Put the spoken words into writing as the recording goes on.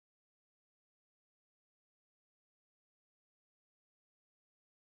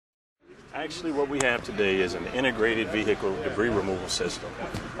Actually, what we have today is an integrated vehicle debris removal system.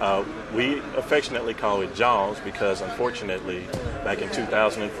 We affectionately call it JAWS because, unfortunately, back in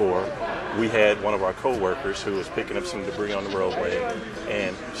 2004, we had one of our co-workers who was picking up some debris on the roadway,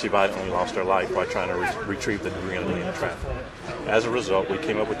 and she violently lost her life while trying to retrieve the debris in the lane of traffic. As a result, we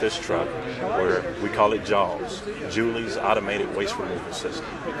came up with this truck where we call it JAWS, Julie's Automated Waste Removal System.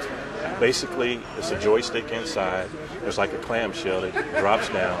 Basically, it's a joystick inside. There's like a clamshell that drops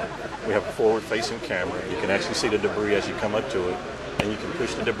down. We have a forward-facing camera. You can actually see the debris as you come up to it, and you can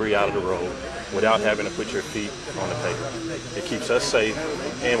push the debris out of the road without having to put your feet on the pavement. It keeps us safe,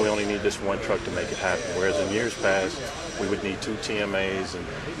 and we only need this one truck to make it happen, whereas in years past, we would need 2 TMAs and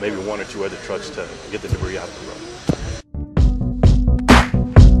maybe 1 or 2 other trucks to get the debris out of the road.